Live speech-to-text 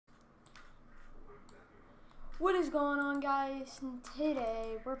What is going on, guys? And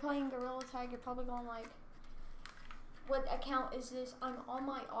today we're playing Gorilla Tag. You're probably going like, what account is this? I'm on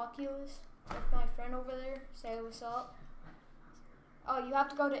my Oculus with my friend over there. Say what's up. Oh, you have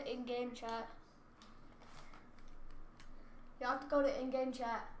to go to in-game chat. You have to go to in-game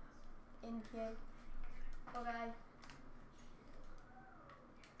chat. In-game. Okay.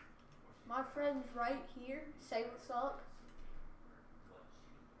 My friend's right here. Say what's up.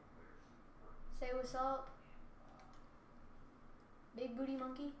 Say what's up. Big booty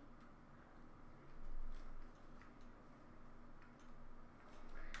monkey.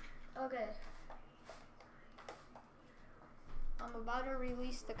 Okay. I'm about to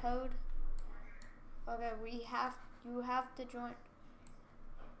release the code. Okay, you have to join.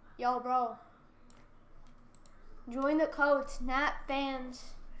 Yo, bro. Join the code SnapFans5.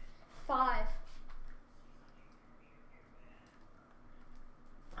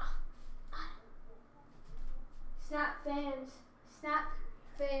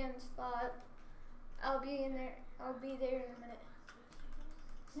 SnapFans5. I'll be in there. I'll be there in a minute.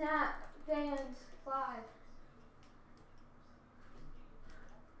 SnapFans5.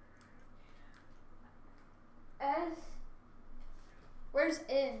 Where's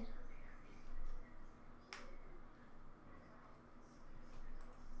in?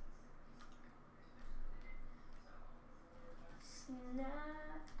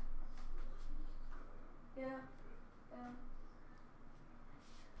 Snap. Yeah.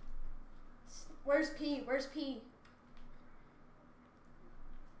 Where's P? Where's P?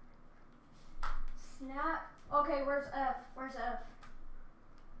 Snap. Okay, where's F? Where's F?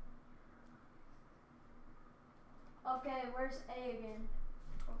 Okay, where's A again?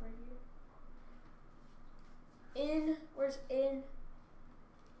 Over here. In. Where's in?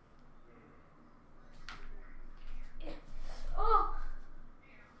 Oh!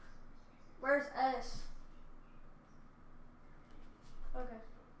 Where's S? Okay.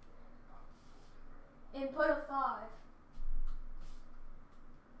 Input a 5.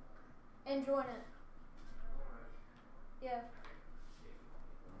 And join it. Yeah.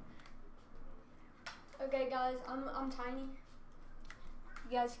 Okay, guys, I'm tiny.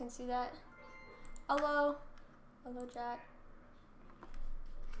 You guys can see that. Hello. Hello, Jack.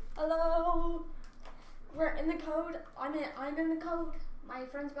 Hello. We're in the code. I'm in the code. My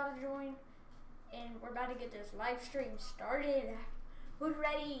friend's about to join, and we're about to get this live stream started. Who's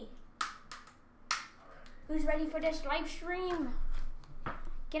ready? Who's ready for this live stream?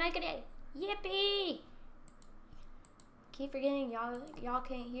 Can I get a yippee? Keep forgetting y'all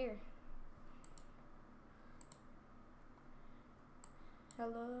can't hear.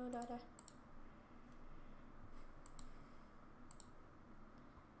 Hello, Dada.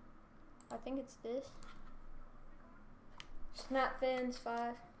 I think it's this.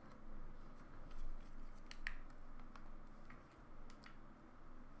 SnapFans5.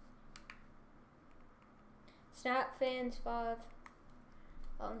 SnapFans5.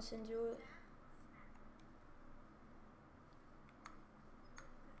 I'll send you it.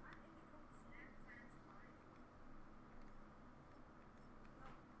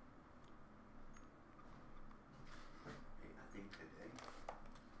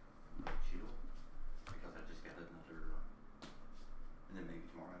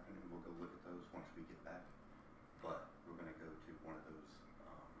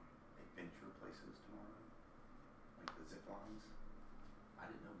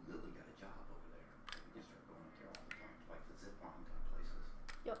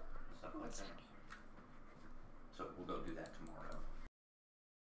 So we'll go do that tomorrow.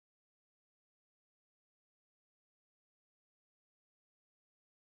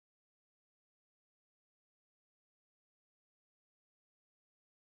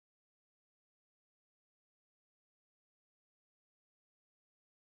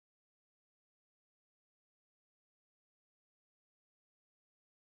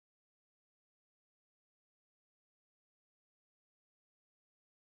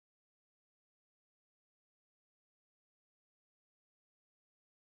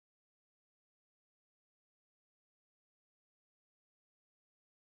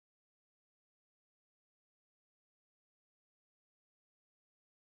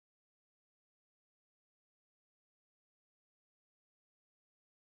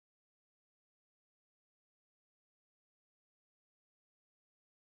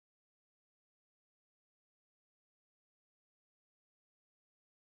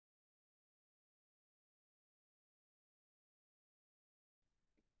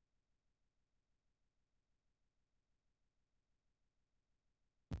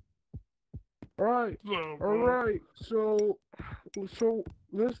 Alright, alright. So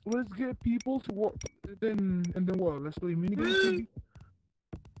let's get people to what and then what? Let's play minigames.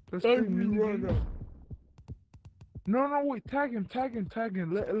 Let's play minigames. No, wait, tag him.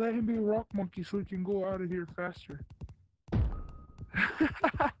 Let him be a rock monkey so he can go out of here faster.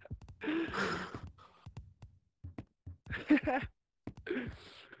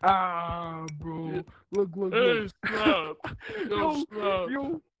 Ah, bro. Look. Hey, Snap. Yo, Snap.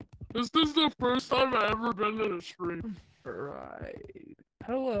 yo. This is the first time I've ever been in a stream. Right.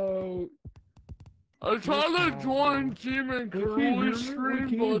 Hello. I tried to join Team and Curly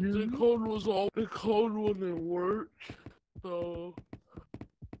stream, but the code wouldn't work. So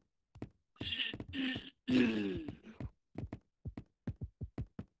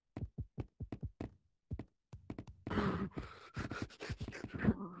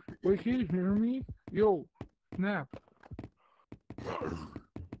Wait, can you hear me? Yo, Snap.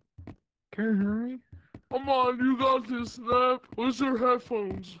 Can you hear me? come on, you got this, Snap. Where's your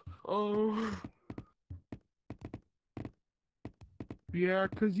headphones? Yeah,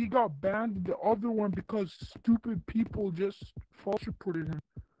 cause he got banned the other one because stupid people just false reported him.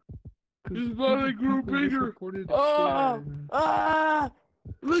 His body grew bigger. Look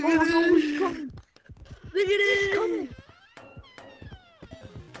Look at he's it! coming. Look at it!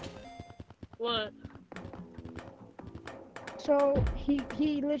 What? So he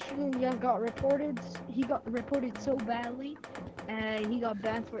literally just got reported. He got reported so badly, and he got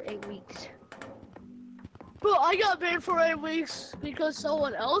banned for 8 weeks. Bro, I got banned for 8 weeks because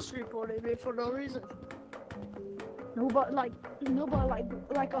someone else reported me for no reason. Nobody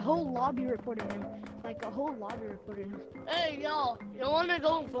like a whole lobby reported him. Like a whole lobby reported him. Hey, y'all, you wanna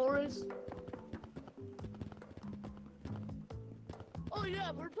go in forest? Oh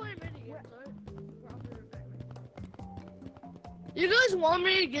yeah, we're playing minigames, right? You guys want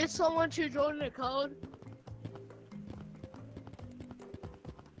me to get someone to join the code?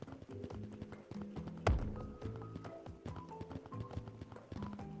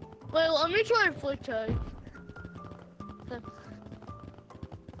 Wait, let me try and flick tag. Can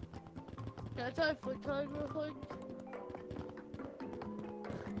I try flick tag real quick?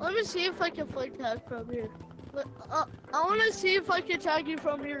 Let me see if I can flick tag from here. I want to see if I can tag you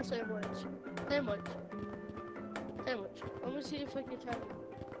from here sandwich. Let me see if I can tag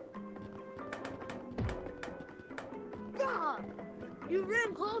you. God! You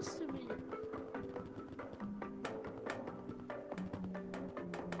ran close to me!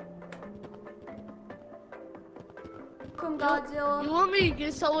 Welcome, Godzilla. You want me to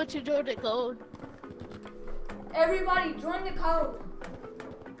get someone to join the code? Everybody, join the code.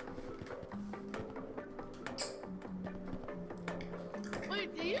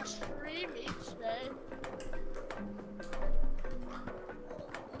 Wait, do you stream each day?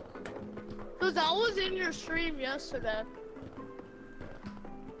 Cause I was in your stream yesterday.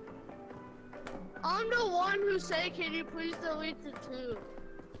 I'm the one who said, can you please delete the 2?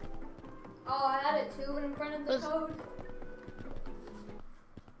 Oh, I had a 2 in front of the code.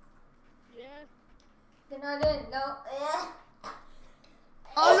 Yeah. Then I didn't know.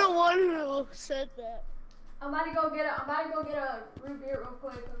 I'm the one who said that. I'm about to go get a root beer real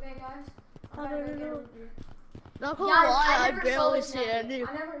quick, okay, guys? I'm about to go get a root beer. Not gonna Guys, lie, I never saw barely this see map yet. any.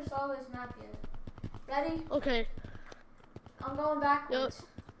 I never saw this map yet. Ready? Okay. I'm going backwards.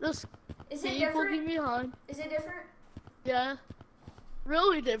 This Is it people different? behind. Is it different? Yeah.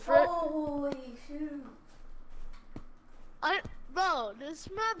 Really different. Holy shoot. Bro, this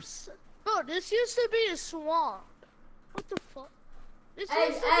used to be a swamp. What the fuck? This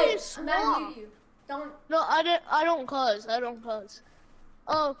used to be a I'm gonna swamp. mute you. Don't. No, I don't cuz.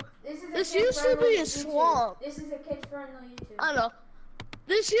 Oh, this used to be a swamp. This is a kid-friendly YouTube. I know.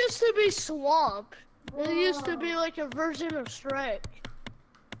 This used to be swamp. Whoa. It used to be like a version of Strike.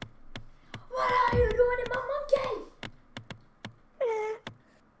 What are you doing in my monkey?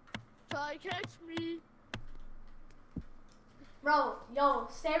 Try catch me. Bro, yo,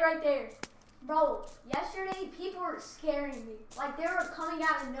 stay right there. Bro, yesterday people were scaring me. Like they were coming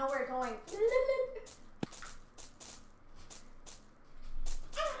out of nowhere going.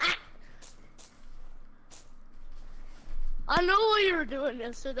 I know what you were doing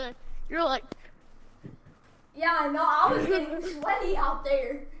yesterday. You're like. Yeah, I know. I was getting sweaty out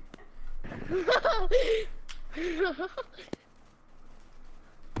there.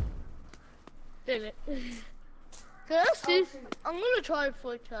 Did it? Can I see? shoot. I'm gonna try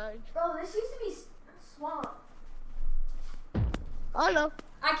flick tag. Bro, this used to be swamp. I know.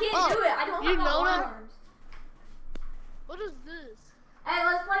 I can't do it. I don't you have no know that? arms. What is this? Hey,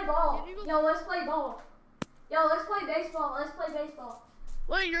 let's play ball. Can you go- Yo, let's play ball. Yo, let's play baseball. Let's play baseball.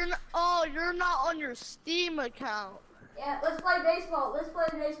 Wait, you're not. Oh, you're not on your Steam account. Yeah, let's play baseball. Let's play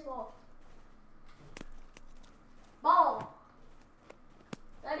baseball. Ball.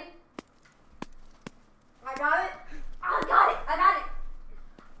 Ready? I got it. I got it. I got it.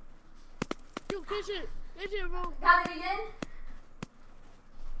 Yo, catch it. Catch it, bro. Got it again.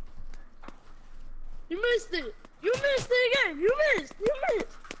 You missed it. You missed it again. You missed. You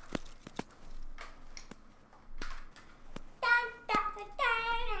missed.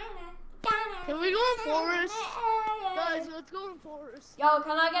 Can we go in forest? Guys, let's go in forest. Yo,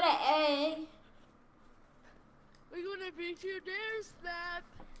 can I get an A? We're gonna beat you there, Snap.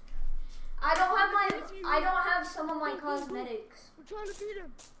 I don't have some of my cosmetics. We're trying to beat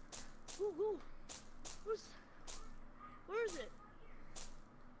him. Go, go. Where is it?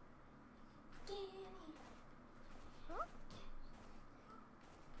 Huh?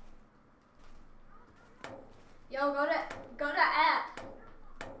 Yo, go to app.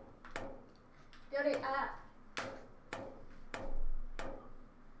 Go to app.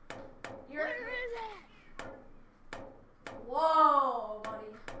 Where is it? Whoa,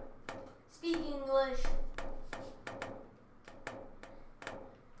 buddy. Speak English.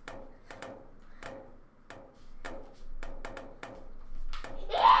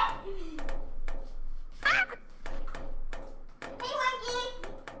 Hey, monkey.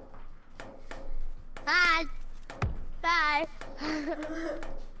 Hi. Bye.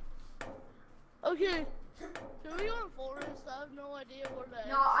 Okay. Can we go in forest? I have no idea where that is.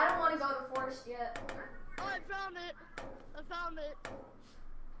 No, I don't want to go to forest yet. Oh, I found it. I found it.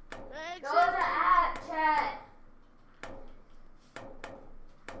 Go to the app, chat.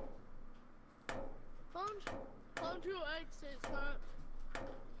 Found two exits, huh?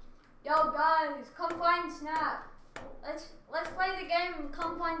 Yo, guys, come find Snap. Let's play the game and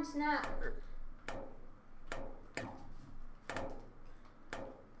come find Snap.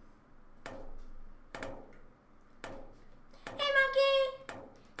 Hey, monkey.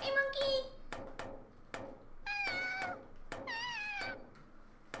 Hey, monkey.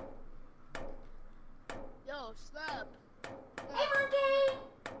 Yo, Snap. Hey, monkey.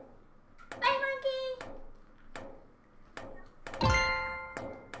 Hey, monkey.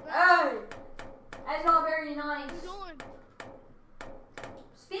 Hey, that's not very nice. Where you going?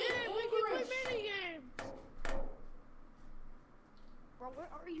 Speak Hey, we can play English. mini games. Bro, where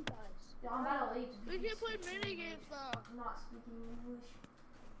are you guys? Yo, I'm about to leave. We can play mini games now. I'm not speaking English.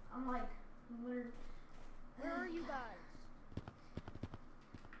 I'm like weird. Where are you guys?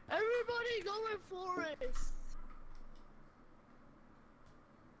 Everybody go in forest.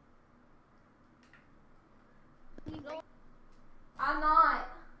 Go. I'm not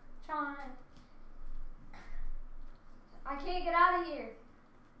trying. I can't get out of here.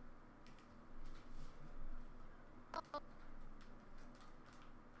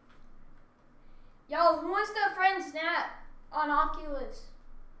 Yo, who wants to friend Snap on Oculus?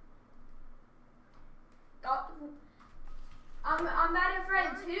 I'm about to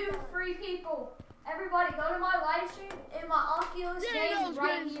friend 2 free people. Everybody, go to my live stream and my Oculus name's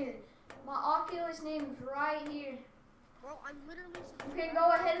right here. My Oculus name's right here. Bro, I'm literally You can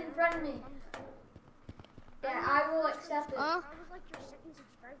go ahead and friend me. Yeah, I will accept it. I was like your second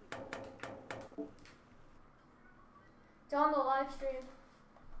subscriber. It's on the live stream.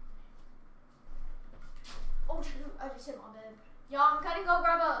 Oh shoot, I just hit my bed. Yo, I'm about to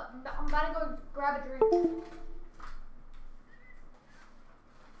go grab a drink.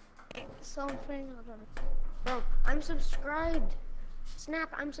 Something. Bro, I'm subscribed.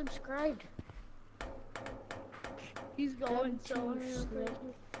 Snap, I'm subscribed. He's going so Snap.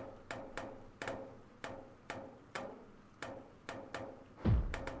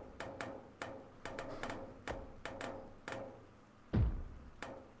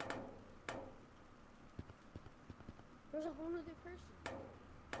 There's a whole other person.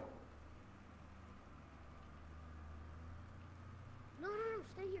 No,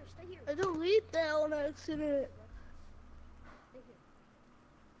 stay here, stay here. I deleted that on accident. Stay here.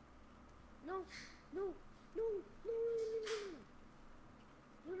 No.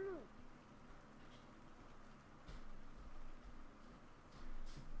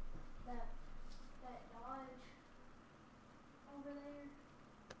 That Dodge over there,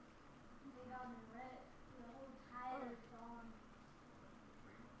 they got me wrecked. The whole tire's gone.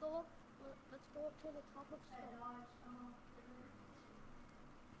 Let's go up to the top of That stuff. Dodge,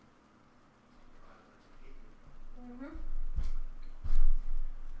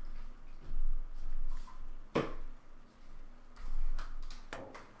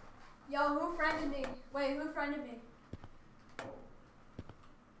 Yo, who friended me? Wait, who friended me?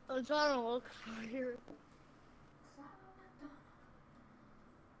 I'm trying to look here.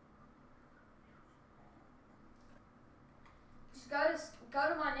 go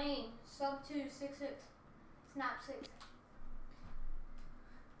to my name. Sub266 snap 6.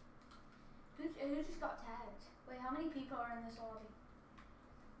 Who just got tagged? Wait, how many people are in this lobby?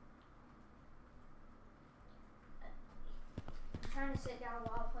 I'm trying to sit down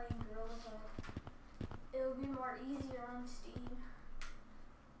while playing Gorilla Tag. It'll be more easier on Steam.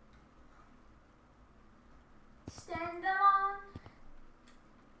 Stand on.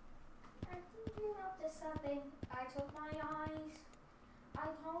 I'm thinking up to something. I took my eyes. I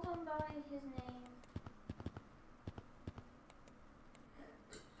called him by his name.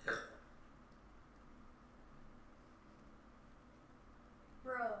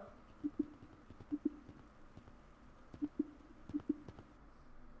 Bro.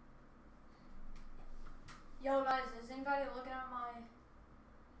 Yo guys, is anybody looking at my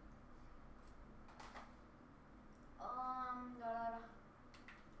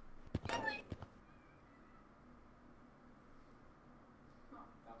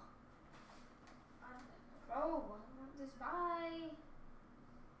Bro, I want this bye.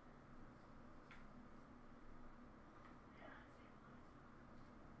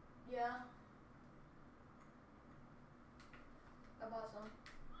 Yeah. I bought some.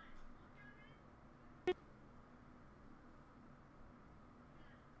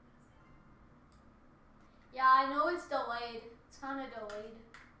 Yeah, I know it's delayed. It's kind of delayed.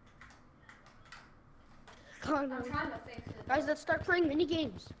 I'm trying to fix it. Guys, let's start playing mini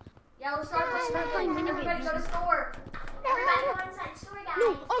games. Yeah, we'll start playing mini games. Everybody go to store. Everybody go inside store, guys.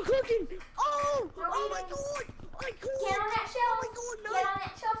 No, I'm cooking. Oh, We're oh my eating. god. I could. Get on that shelf. Oh my god, no. Get on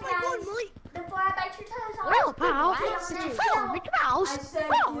that shelf, Oh my god, guys. Mike. Before I bite your toes off. Well, pal, Get on it's that a shelf. film, Mickey Mouse. I said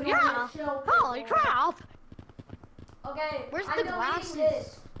Oh, get on yeah. that shelf Holy before. crap. Okay, Where's I'm the deleting glasses?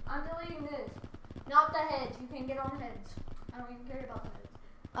 this. I'm deleting this. Not the heads. You can get on heads. I don't even care about the heads.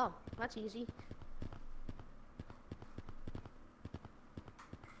 Oh, that's easy.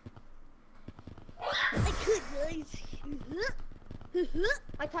 I could, guys.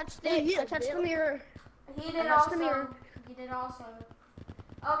 I touched it. I touched the mirror. He did That's the also. mirror. He did also.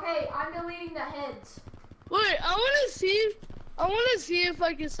 Okay, I'm deleting the heads. Wait, I want to see if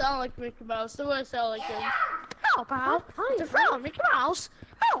I can sound like Mickey Mouse. The way I sound like him. Oh, pal. It's a film, Mickey Mouse.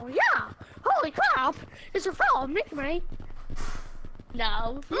 Oh, yeah. Holy crap. It's a film, Mickey Mouse.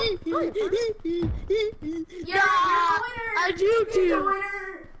 No. You're the winner. I do You're the too.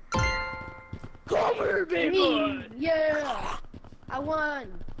 winner. Come here, big boy. Yeah. I won.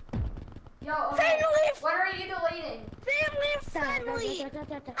 Yo, okay. Family. What are you deleting? Family.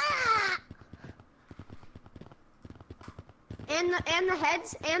 And the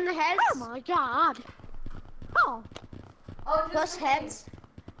heads. Oh my god. Oh. Oh, just Plus the heads.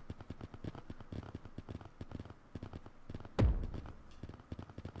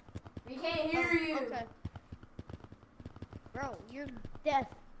 We can't hear you. Okay. Bro, you're deaf.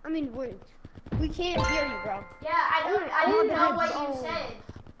 I mean, we can't hear you, bro. Yeah, I didn't know what you said.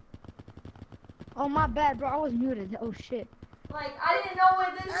 Oh, my bad, bro. I was muted. Oh, shit. Like, I didn't know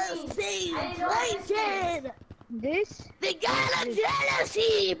what this means. I didn't know what this means. This? They got a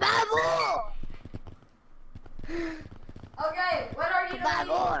jealousy, babu. Okay, what are you deleting?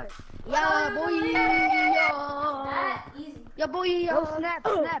 Babu. Yeah, boy. That easy. Yeah, boy. Oh,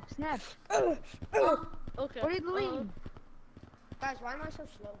 snap. Okay. What are you deleting? Guys, why am I so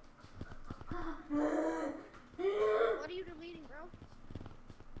slow? What are you deleting, bro?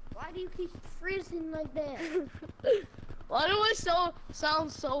 Why do you keep freezing like that? Why do I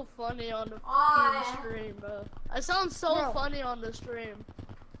sound so funny on the Aw. stream, bro? I sound so Bro. funny on the stream.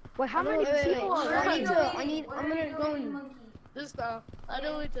 Wait, how many people What are are you there? deleting? What are I'm you gonna go deleting, in. monkey? This time. I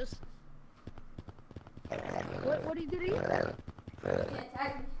delete this. What do you delete? You can't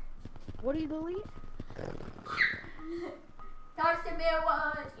tag me. What do you delete? Touch the mirror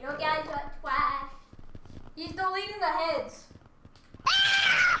once, you guys got twice. He's deleting the heads.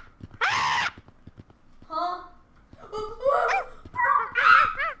 Huh?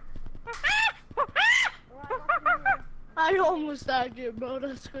 I almost died here, bro.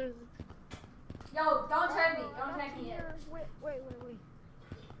 That's crazy. Yo, don't tag me. Don't tag me yet. Wait,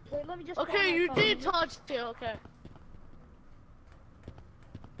 let me just. Okay, you did touch it. Okay.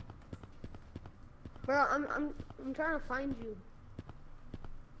 Bro, I'm trying to find you.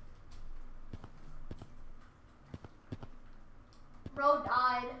 Bro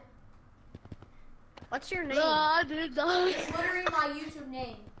died. What's your name? No, I did die. It's literally my YouTube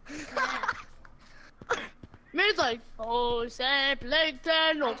name. Yeah. It's like, oh, say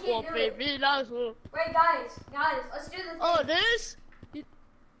plankton, no I can't do it. baby, that's all. Wait, guys, let's do this. Oh, this?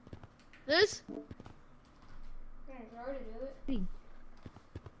 This? Can I try to do it?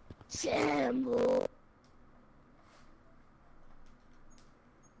 Sambo.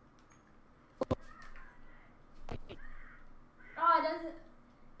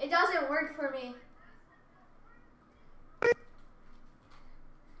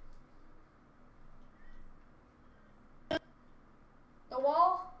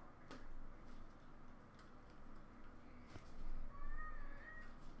 wall?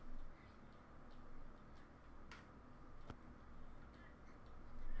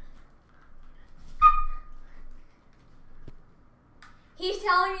 He's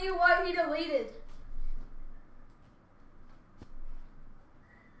telling you what he deleted.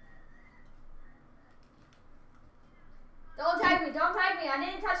 Don't tag me, don't tag me. I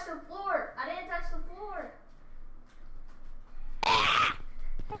didn't touch the floor. I didn't touch the floor.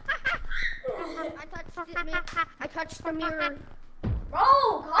 I touched the mirror. Bro,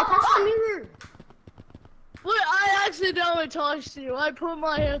 come I touched the on. mirror. Wait, I accidentally touched you. I put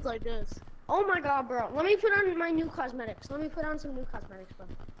my hands like this. Oh my god, bro. Let me put on my new cosmetics. Let me put on some new cosmetics, bro.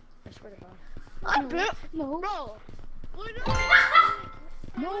 I swear to god. I bet. No. Bro.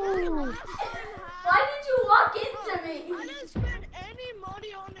 No. Why did you walk into me? I didn't spend any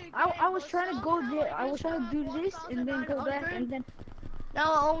money on it. I was trying to go there. I was trying to do this and then go back and then.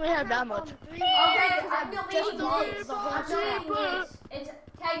 Now I only have that much. Okay, I'm deleting this. I'm deleting this. It's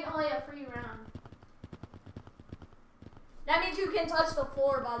technically a free round. That means you can touch the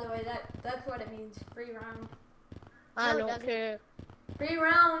floor, by the way. That's what it means. Free round. I don't care. Free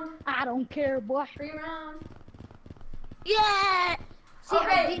round. I don't care, boy. Free round. Yeah! See, I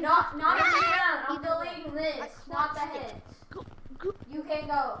Okay, did- not a free round. I'm Either way. deleting this, not the heads. You can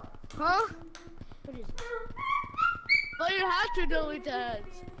go. Huh? What is it? But you have to delete the heads.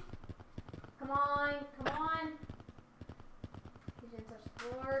 Come on, come on. You didn't touch the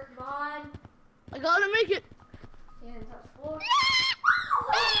floor. Come on. I gotta make it. You didn't touch the floor.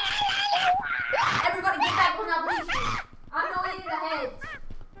 Everybody get back on that bleacher. I'm deleting the heads.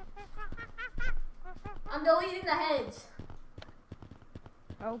 I'm deleting the heads.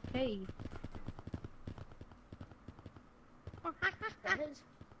 Okay.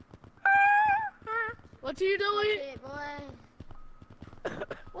 What do you delete?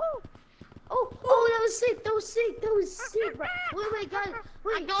 Oh, that was sick. That was sick. That was sick, bro. Wait, guys.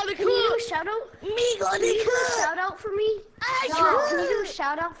 Wait, I gotta can you do a cook. shout out? Me Can you do a shout out for me? No. Can you do a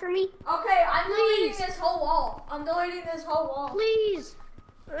shout out for me? Okay, I'm deleting Please. this whole wall. I'm deleting this whole wall. Please.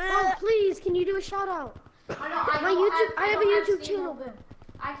 Oh, please. Can you do a shout out? I have a YouTube Steam channel. open.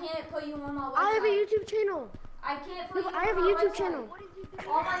 I can't put you on my website. I have a YouTube channel. I can't put No, you but on I have a my YouTube website. channel.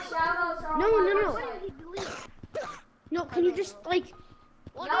 All my shoutouts are No, on my no, no. website. No, can you just like?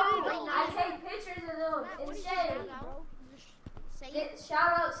 What No, did you I delete? take pictures of them and say, Say it. get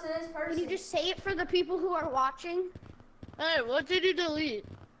shoutouts to this person. Can you just say it for the people who are watching? Hey, what did you delete?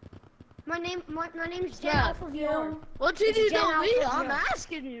 My name's Jen Yeah. Alpha VR. What did It's you Jen delete? Alpha, I'm yeah.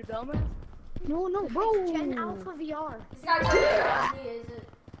 asking you, dumbass. No, bro. It's Jen Alpha VR. This guy told me what idea is it?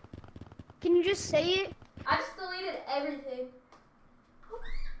 Can you just say it? I just deleted everything.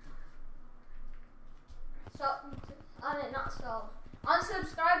 Stop. I did not stop.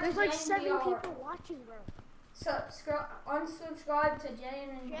 Unsubscribe There's to like Jen 7 VR. people watching, bro. Unsubscribe to Jen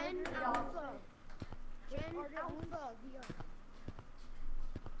and Jen VR. Alpha. Jen Alpha VR.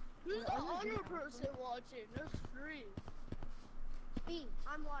 Who's the other person watching? There's 3. Me,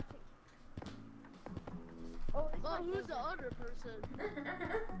 I'm watching. Oh, who's the other person?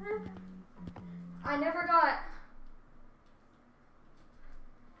 I never got.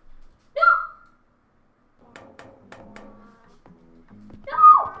 No! No!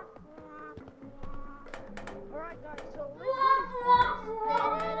 Alright, guys, so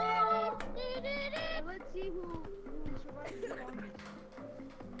let's see who survives the longest.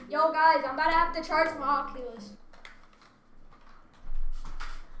 Yo, guys, I'm about to have to charge my Oculus.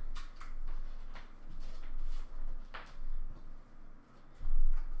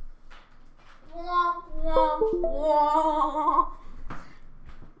 Wah, wah, wah.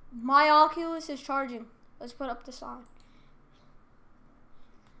 My Oculus is charging. Let's put up the sign.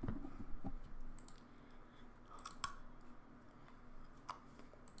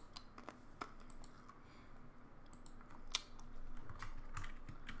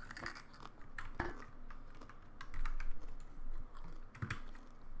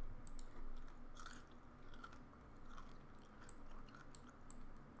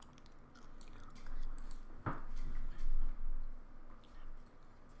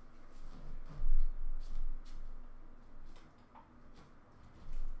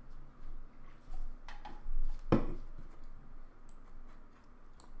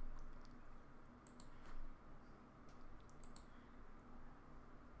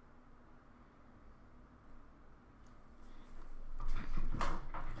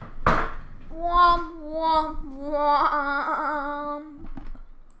 Womp, womp, womp.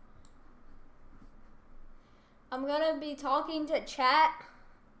 I'm gonna be talking to chat.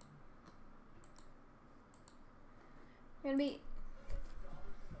 I'm gonna be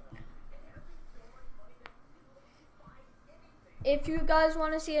if you guys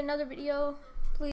want to see another video